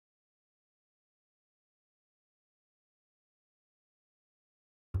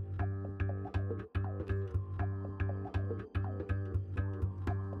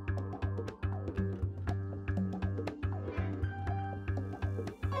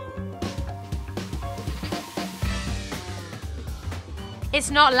It's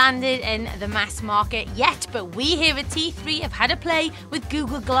not landed in the mass market yet, but we here at T3 have had a play with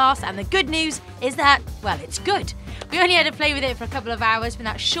Google Glass, and the good news is that, well, it's good. We only had to play with it for a couple of hours, but in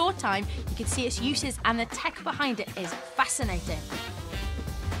that short time, you can see its uses and the tech behind it is fascinating.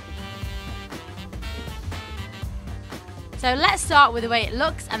 So let's start with the way it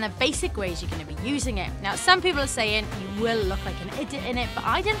looks and the basic ways you're going to be using it. Now, some people are saying you will look like an idiot in it, but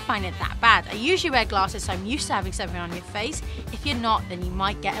I didn't find it that bad. I usually wear glasses, so I'm used to having something on your face. If you're not, then you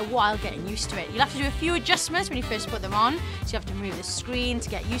might get a while getting used to it. You'll have to do a few adjustments when you first put them on. So you have to move the screen to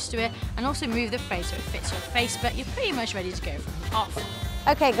get used to it, and also move the frame so it fits your face, but you're pretty much ready to go from the off.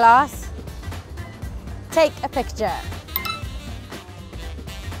 Okay, Glass, take a picture.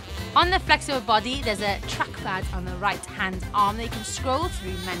 On the flexible body, there's a trackpad on the right-hand arm that you can scroll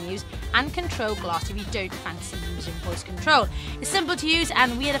through menus and control Glass if you don't fancy using voice control. It's simple to use,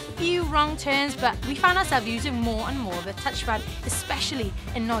 and we had a few wrong turns, but we found ourselves using more and more of the touchpad, especially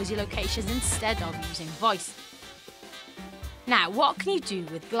in noisy locations instead of using voice. Now, what can you do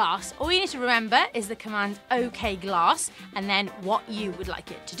with Glass? All you need to remember is the command OK Glass and then what you would like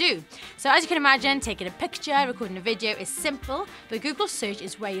it to do. So as you can imagine, taking a picture, recording a video is simple, but Google search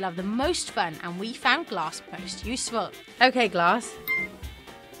is where you'll have the most fun, and we found Glass most useful. OK Glass,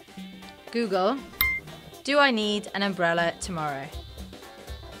 Google, do I need an umbrella tomorrow?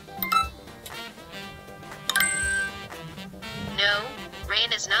 No,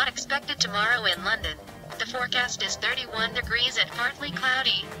 rain is not expected tomorrow in London. The forecast is 31 degrees and partly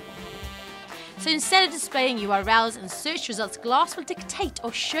cloudy. So instead of displaying URLs and search results, Glass will dictate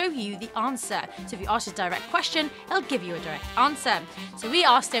or show you the answer. So if you ask a direct question, it'll give you a direct answer. So we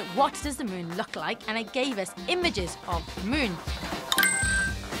asked it, what does the moon look like? And it gave us images of the moon.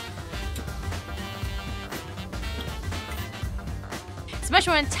 It's a much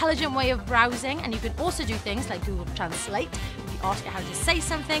more intelligent way of browsing, and you can also do things like Google Translate. Ask it how to say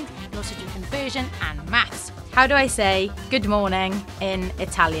something, and also do conversion and maths. How do I say good morning in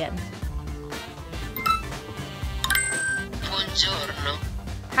Italian? Buongiorno.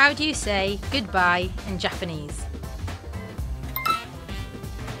 How do you say goodbye in Japanese?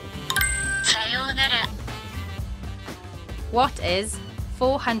 Sayonara. What is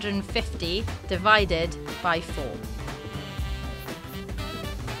 450 divided by 4?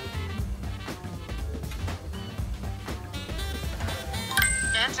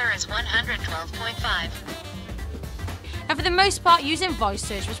 Answer is 112.5. Now, for the most part, using voice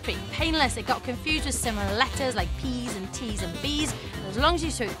search was pretty painless. It got confused with similar letters like P's and T's and B's, but as long as you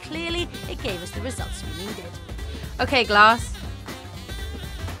saw it clearly, it gave us the results we needed. Okay, Glass,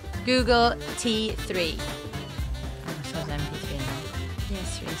 Google T3. Oh, I saw MP3 now.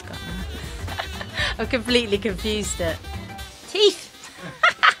 Yes, 3's got now. I've completely confused it. Teeth!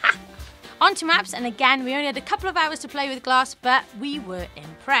 On to maps, and again, we only had a couple of hours to play with Glass, but we were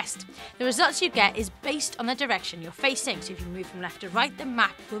impressed. The results you get is based on the direction you're facing, so if you move from left to right, the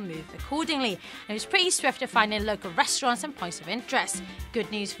map will move accordingly. And it's pretty swift at finding local restaurants and points of interest.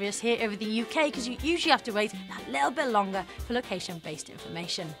 Good news for us here over the UK, because you usually have to wait that little bit longer for location-based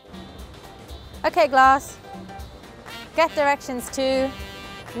information. Okay, Glass, get directions to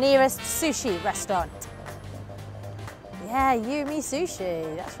nearest sushi restaurant. Yeah, Yumi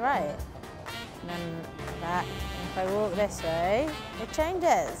Sushi, that's right. And then that, if I walk this way, it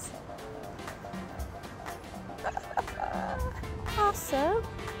changes. Awesome.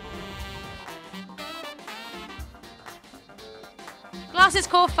 Glass's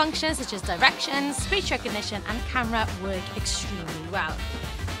core functions such as directions, speech recognition and camera work extremely well.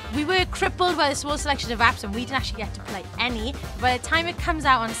 We were crippled by the small selection of apps, and we didn't actually get to play any. By the time it comes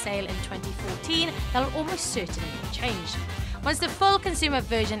out on sale in 2014, they'll almost certainly be changed. Once the full consumer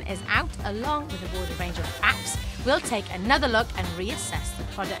version is out, along with a broader range of apps, we'll take another look and reassess the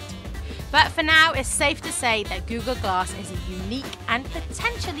product. But for now, it's safe to say that Google Glass is a unique and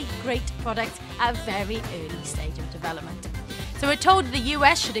potentially great product at a very early stage of development. So we're told the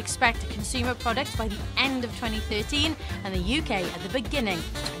US should expect a consumer product by the end of 2013 and the UK at the beginning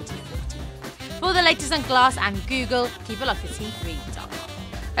of 2014. For the latest on Glass and Google, keep a look at t3.com.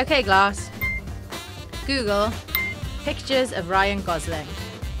 Okay, Glass, Google pictures of Ryan Gosling.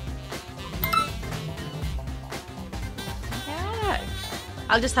 Yeah.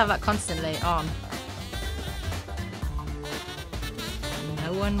 I'll just have that constantly on.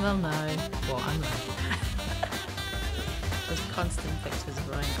 No one will know what I'm like. There's constant pictures of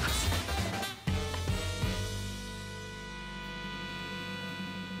Ryan Gosling.